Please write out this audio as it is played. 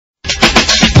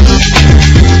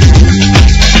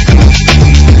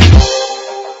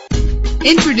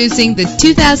Introducing the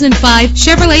 2005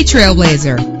 Chevrolet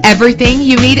TrailBlazer. Everything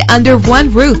you need under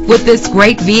one roof with this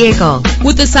great vehicle.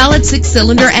 With a solid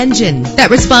 6-cylinder engine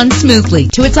that responds smoothly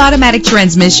to its automatic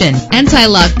transmission.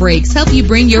 Anti-lock brakes help you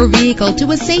bring your vehicle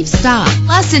to a safe stop.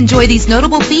 Plus, enjoy these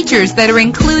notable features that are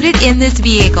included in this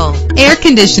vehicle: air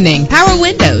conditioning, power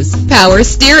windows, power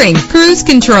steering, cruise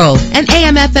control, an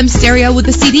AM/FM stereo with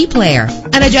a CD player,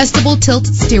 an adjustable tilt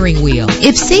steering wheel.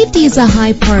 If safety is a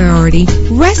high priority,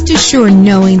 rest assured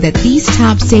knowing that these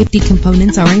top safety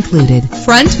components are included: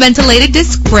 front ventilated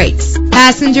disc brakes,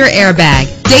 passenger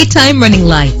airbag, daytime running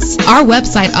lights. Our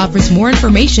website offers more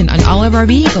information on all of our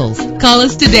vehicles. Call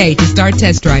us today to start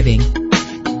test driving.